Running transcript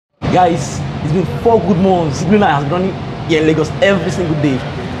Guys, it's been 4 good months. Blueline has been running here in Lagos every single day.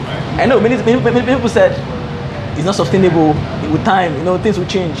 I know many people said it's not sustainable with time. Things will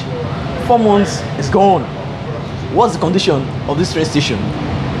change. 4 months is gone. What's the condition of this train station?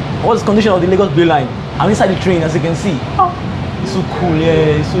 What's the condition of the Lagos Blueline? I'm inside the train, as you can see. Oh, it's so cool,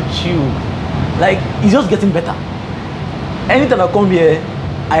 yeah, it's so chill. Like, it's just getting better. Anytime I come here,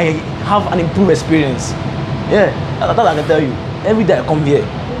 I have an improved experience. Yeah, that's what I can tell you. Every day I come here,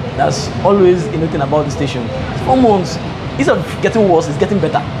 that's always anything about the station. 4 months, instead of getting worse, it's getting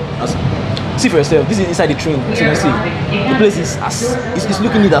better. See for yourself. This is inside the train. As you can see, the place is it's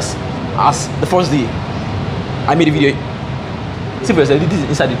looking neat as the first day I made a video. See for yourself. This is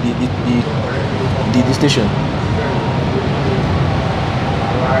inside the station.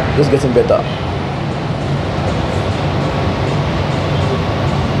 Just getting better.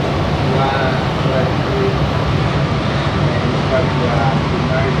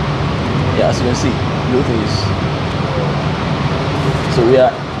 Yeah, as you can see, look at this. So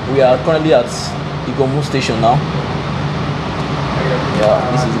we are currently at Igomu station now.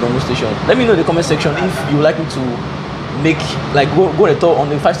 Yeah, this is Igomu station. Let me know in the comment section if you would like me to make go on a tour on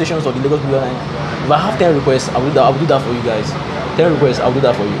the 5 stations of the Lagos Blueline. If I have 10 requests, I will do that for you guys. 10 requests, I will do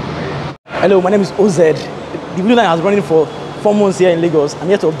that for you. Hello, my name is OZ. The Blueline has been running for 4 months here in Lagos. I'm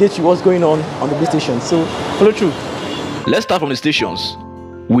here to update you what's going on the Blue station. So follow through. Let's start from the stations.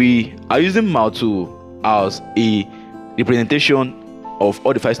 We are using Mao2 as a representation of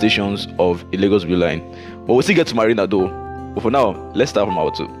all the 5 stations of the Lagos Blueline. But we'll still get to Marina though. But for now, let's start from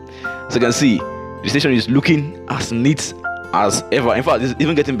Mao2. So you can see, the station is looking as neat as ever. In fact, it's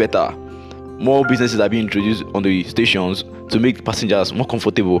even getting better. More businesses are being introduced on the stations to make passengers more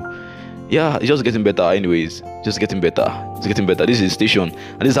comfortable. Yeah, it's just getting better anyways. Just getting better. It's getting better. This is the station.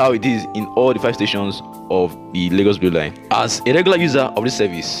 And this is how it is in all the 5 stations of the Lagos Blueline. As a regular user of this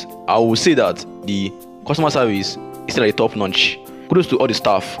service, I will say that the customer service is still at the top notch. Kudos to all the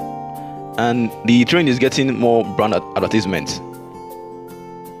staff. And the train is getting more brand advertisements.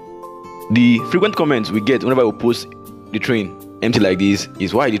 The frequent comments we get whenever we post the train empty like this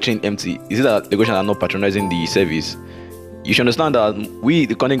is, why the train empty? Is it that Lagosians are not patronizing the service? You should understand that we,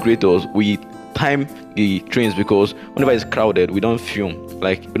 the content creators, we time the trains because whenever it's crowded, we don't film.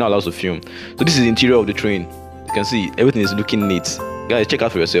 Like, we're not allowed to film. So this is the interior of the train. You can see everything is looking neat. Guys, check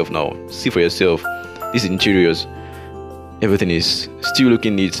out for yourself now. See for yourself. This is interiors. Everything is still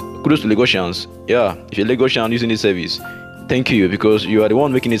looking neat. Kudos to Lagosians. Yeah, if you're Lagosian using this service, thank you, because you are the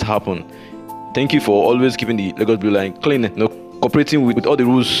one making this happen. Thank you for always keeping the Lagos Blueline clean, cooperating with all the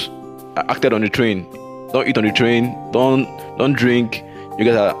rules acted on the train. Don't eat on the train, don't drink. You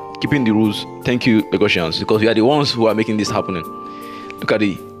guys are keeping the rules. Thank you, Lagosians, because we are the ones who are making this happening. Look at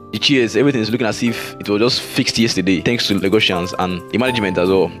the chairs, everything is looking as if it was just fixed yesterday. Thanks to Lagosians and the management as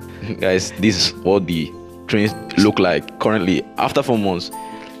well. Guys, this is what the trains look like currently after 4 months.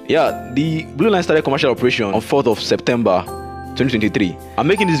 Yeah, the Blueline started commercial operation on 4th of September 2023. I'm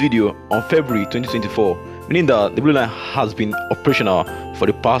making this video on February 2024, meaning that the Blueline has been operational for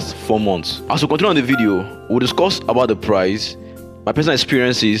the past 4 months. As we continue on the video, we'll discuss about the price, my personal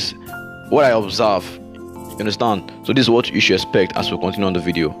experiences, what I observe. You understand? So this is what you should expect as we continue on the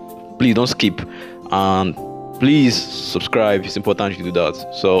video. Please don't skip, and please subscribe. It's important you do that,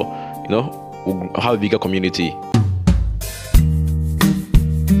 so we'll have a bigger community.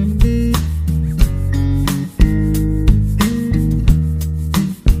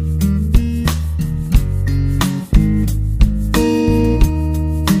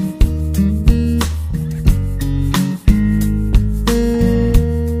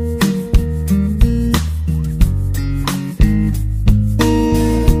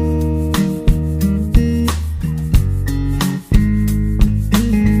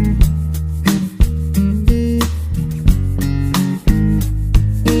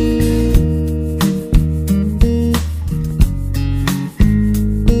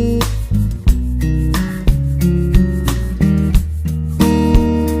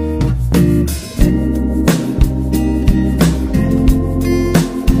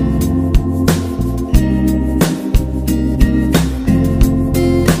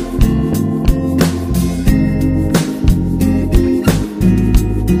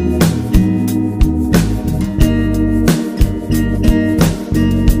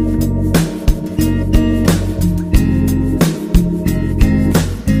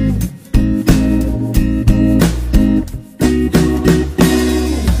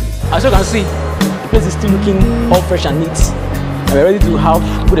 As you can see, the place is still looking all fresh and neat. And we're ready to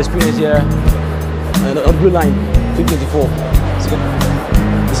have good experience here on Blueline 2024. So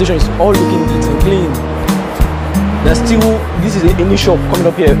the station is all looking neat and clean. There's still, this is a new shop coming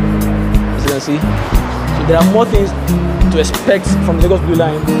up here. you can see. So there are more things to expect from Lagos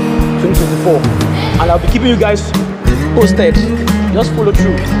Blueline 2024, and I'll be keeping you guys posted. Just follow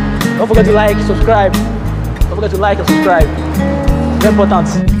through. Don't forget to like, subscribe. Don't forget to like and subscribe. Very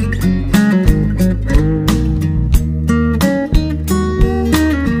important.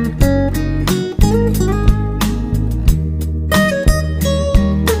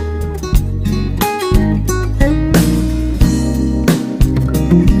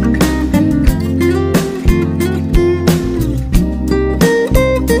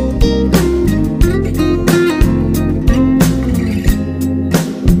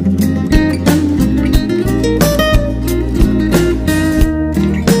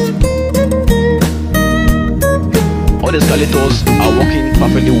 All the escalators are working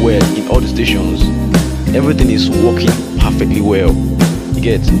perfectly well in all the stations. Everything is working perfectly well. You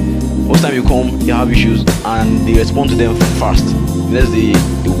get, most time you come, you have issues and they respond to them fast. The next day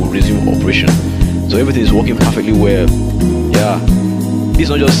they will resume operation. So everything is working perfectly well. Yeah, this is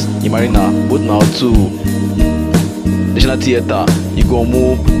not just in Marina, but now too National Theatre,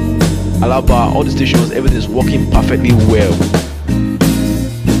 Igomu, Alaba, all the stations, everything is working perfectly well.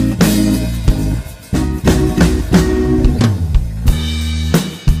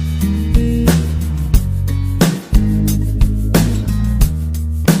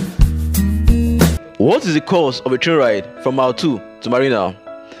 What is the cost of a train ride from Mile 2 to Marina?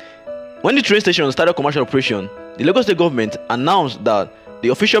 When the train station started commercial operation, the Lagos State government announced that the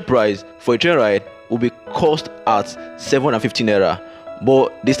official price for a train ride will be cost at 750 naira,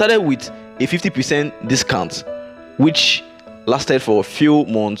 but they started with a 50% discount, which lasted for a few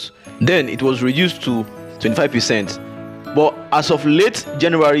months. Then it was reduced to 25%. But as of late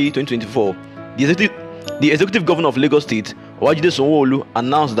January 2024, the executive governor of Lagos State, Wajide Sanwo-Olu,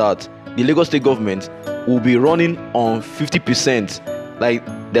 announced that the Lagos State government will be running on 50%. Like,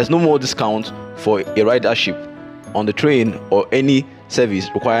 there's no more discount for a ridership on the train or any service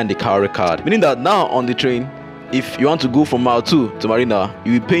requiring the cowrie card. Meaning that now on the train, if you want to go from Mile 2 to Marina,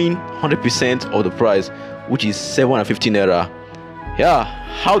 you'll be paying 100% of the price, which is 750 naira. Yeah,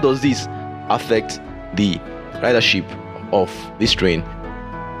 how does this affect the ridership of this train?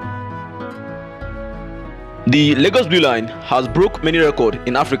 The Lagos Blueline has broke many records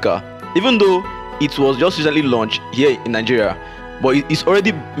in Africa, even though it was just recently launched here in Nigeria, but it's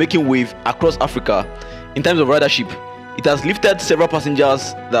already making wave across Africa in terms of ridership. It has lifted several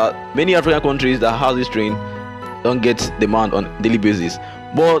passengers that many African countries that have this train don't get demand on a daily basis.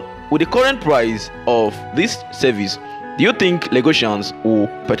 But with the current price of this service, do you think Lagosians will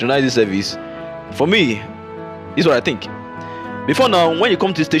patronize this service? For me, this is what I think. Before now, when you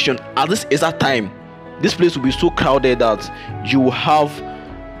come to the station at this exact time, this place will be so crowded that you will have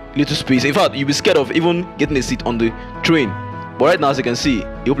little space. In fact, you'll be scared of even getting a seat on the train. But right now, as you can see,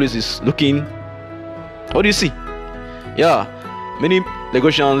 the whole place is looking. What do you see? Yeah, many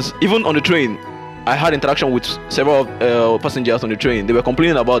Lagosians, even on the train, I had interaction with several passengers on the train. They were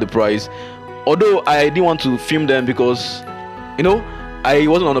complaining about the price. Although I didn't want to film them because, you know, I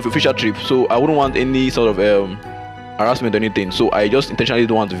wasn't on an official trip, so I wouldn't want any sort of harassment or anything. So I just intentionally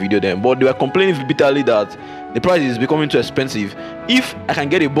don't want to video them. But they were complaining bitterly that the price is becoming too expensive. If I can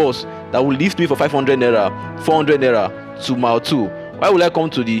get a bus that will lift me for 500 naira, 400 naira to Mile 2, why would I come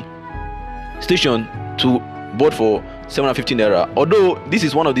to the station to board for 750 naira? Although this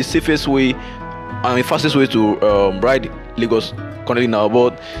is one of the safest way and the fastest way to ride Lagos currently now,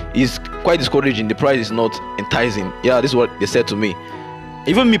 but it's quite discouraging. The price is not enticing. Yeah, this is what they said to me.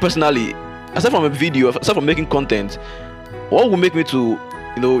 Even me personally, aside from a video, aside from making content, what will make me to,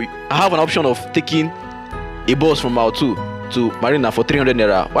 you know, have an option of taking a bus from Mile 2 to Marina for 300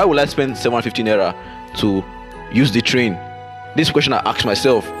 naira? Why will I spend 750 naira to use the train? This question I ask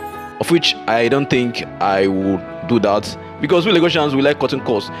myself, of which I don't think I would do that, because we Lagosians, we like cutting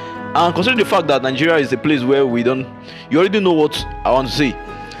costs. And considering the fact that Nigeria is a place where you already know what I want to say,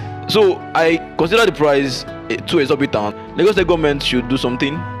 so I consider the price too exorbitant. Lagos State government should do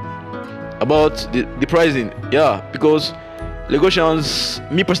something about the pricing. Yeah, because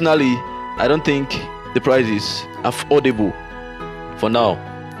Lagosians, me personally, I don't think the price is affordable for now.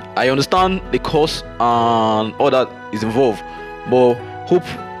 I understand the cost and all that is involved, but hope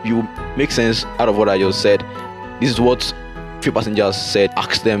you make sense out of what I just said. This is what few passengers said.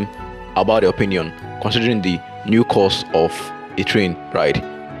 Ask them about their opinion considering the new cost of a train ride.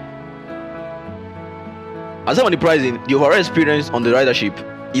 Aside from the pricing, the overall experience on the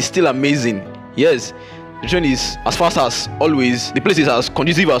ridership is still amazing. Yes, the train is as fast as always, the place is as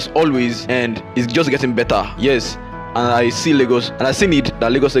conducive as always, and it's just getting better. Yes, and I see need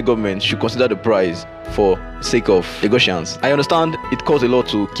that Lagos State government should consider the price for sake of Lagosians. I understand it costs a lot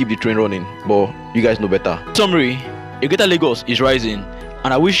to keep the train running, but you guys know better. Summary: a greater Lagos is rising,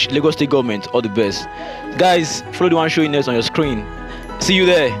 and I wish Lagos State government all the best. Guys, follow the one showing next on your screen. See you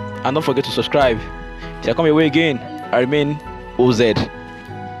there, and don't forget to subscribe. Till I come your way again, I remain OZ.